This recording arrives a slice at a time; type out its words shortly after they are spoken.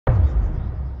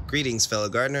Greetings, fellow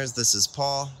gardeners. This is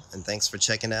Paul, and thanks for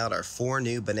checking out our 4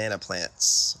 new banana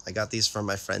plants. I got these from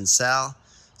my friend Sal,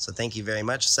 so thank you very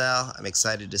much, Sal. I'm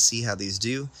excited to see how these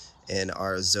do in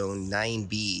our Zone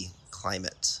 9B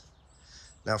climate.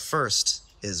 Now first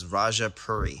is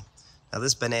Rajapuri. Now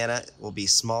this banana will be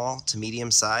small to medium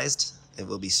sized. It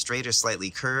will be straight or slightly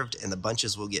curved, and the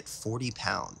bunches will get 40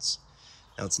 pounds.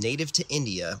 Now it's native to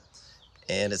India,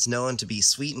 and it's known to be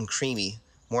sweet and creamy,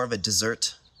 more of a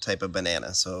dessert type of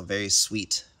banana, so a very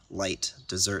sweet, light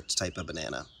dessert type of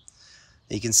banana.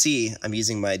 You can see I'm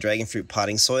using my dragon fruit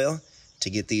potting soil to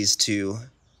get these to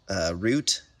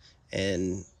root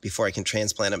and before I can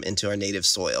transplant them into our native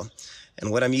soil. And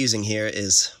what I'm using here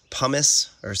is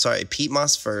peat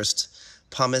moss first,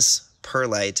 pumice,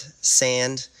 perlite,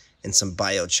 sand, and some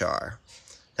biochar.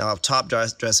 Now I'll top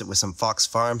dress it with some Fox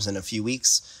Farms in a few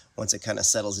weeks once it kind of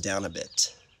settles down a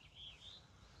bit.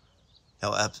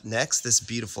 Now up next, this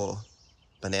beautiful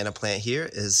banana plant here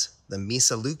is the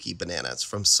MISI LUKI banana. It's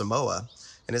from Samoa,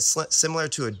 and it's similar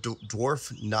to a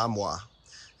dwarf namwa.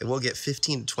 It will get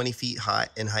 15 to 20 feet high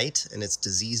in height, and it's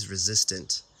disease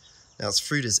resistant. Now its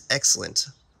fruit is excellent.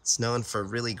 It's known for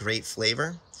really great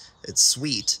flavor. It's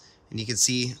sweet, and you can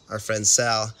see our friend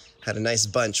Sal had a nice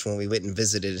bunch when we went and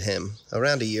visited him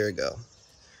around a year ago.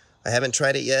 I haven't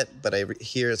tried it yet, but I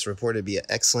hear it's reported to be an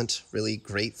excellent, really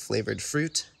great flavored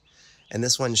fruit. And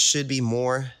this one should be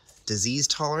more disease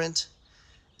tolerant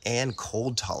and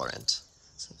cold tolerant.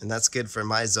 And that's good for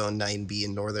my Zone 9B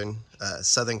in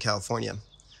Southern California,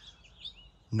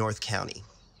 North County.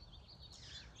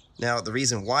 Now, the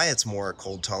reason why it's more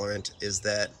cold tolerant is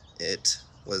that it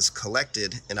was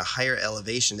collected in a higher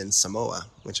elevation in Samoa,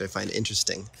 which I find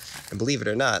interesting. And believe it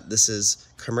or not, this is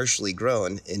commercially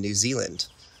grown in New Zealand.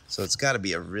 So it's gotta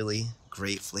be a really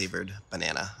great flavored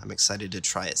banana. I'm excited to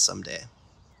try it someday.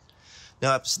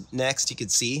 Now up next, you can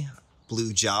see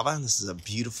blue java. This is a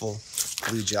beautiful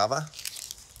blue java,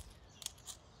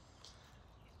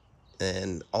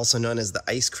 and also known as the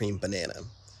ice cream banana.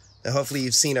 Now hopefully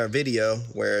you've seen our video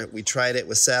where we tried it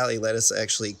with Sally. Let us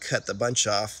actually cut the bunch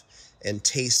off and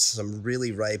taste some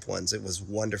really ripe ones. It was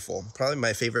wonderful. Probably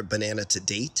my favorite banana to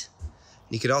date.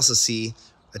 You could also see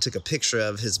I took a picture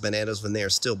of his bananas when they are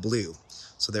still blue.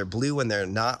 So they're blue when they're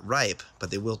not ripe,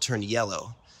 but they will turn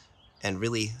yellow and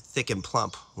really thick and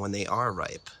plump when they are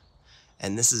ripe.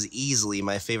 And this is easily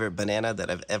my favorite banana that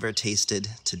I've ever tasted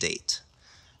to date.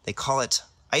 They call it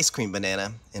ice cream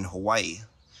banana in Hawaii.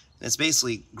 And it's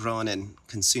basically grown and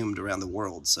consumed around the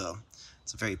world, so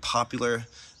it's a very popular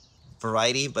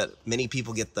variety, but many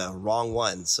people get the wrong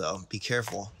one, so be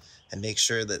careful and make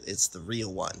sure that it's the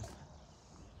real one.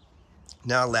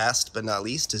 Now last but not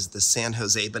least is the San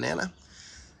Jose banana.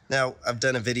 Now, I've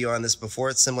done a video on this before.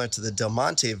 It's similar to the Del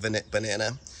Monte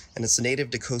banana, and it's native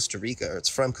to Costa Rica, or it's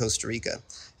from Costa Rica.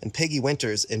 And Peggy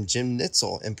Winters and Jim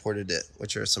Nitzel imported it,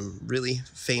 which are some really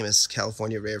famous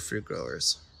California rare fruit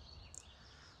growers.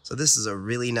 So this is a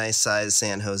really nice size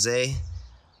San Jose,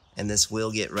 and this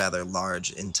will get rather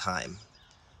large in time.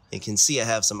 You can see I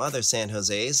have some other San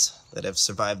Joses that have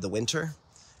survived the winter,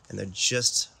 and they're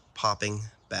just popping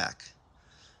back.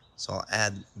 So I'll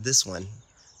add this one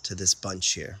to this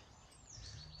bunch here.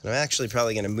 And I'm actually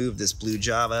probably going to move this blue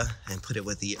java and put it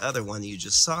with the other one that you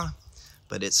just saw,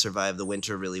 but it survived the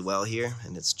winter really well here,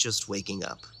 and it's just waking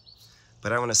up.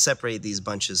 But I want to separate these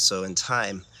bunches so in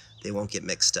time they won't get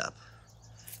mixed up.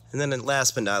 And then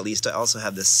last but not least, I also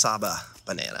have this SABA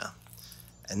banana.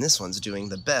 And this one's doing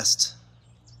the best,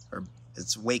 or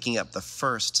it's waking up the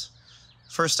first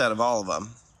out of all of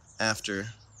them after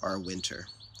our winter.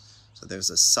 So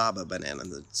there's a SABA banana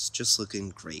that's just looking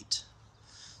great.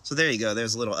 So there you go.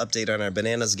 There's a little update on our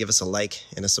bananas. Give us a like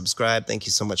and a subscribe. Thank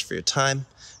you so much for your time.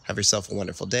 Have yourself a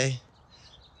wonderful day.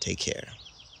 Take care.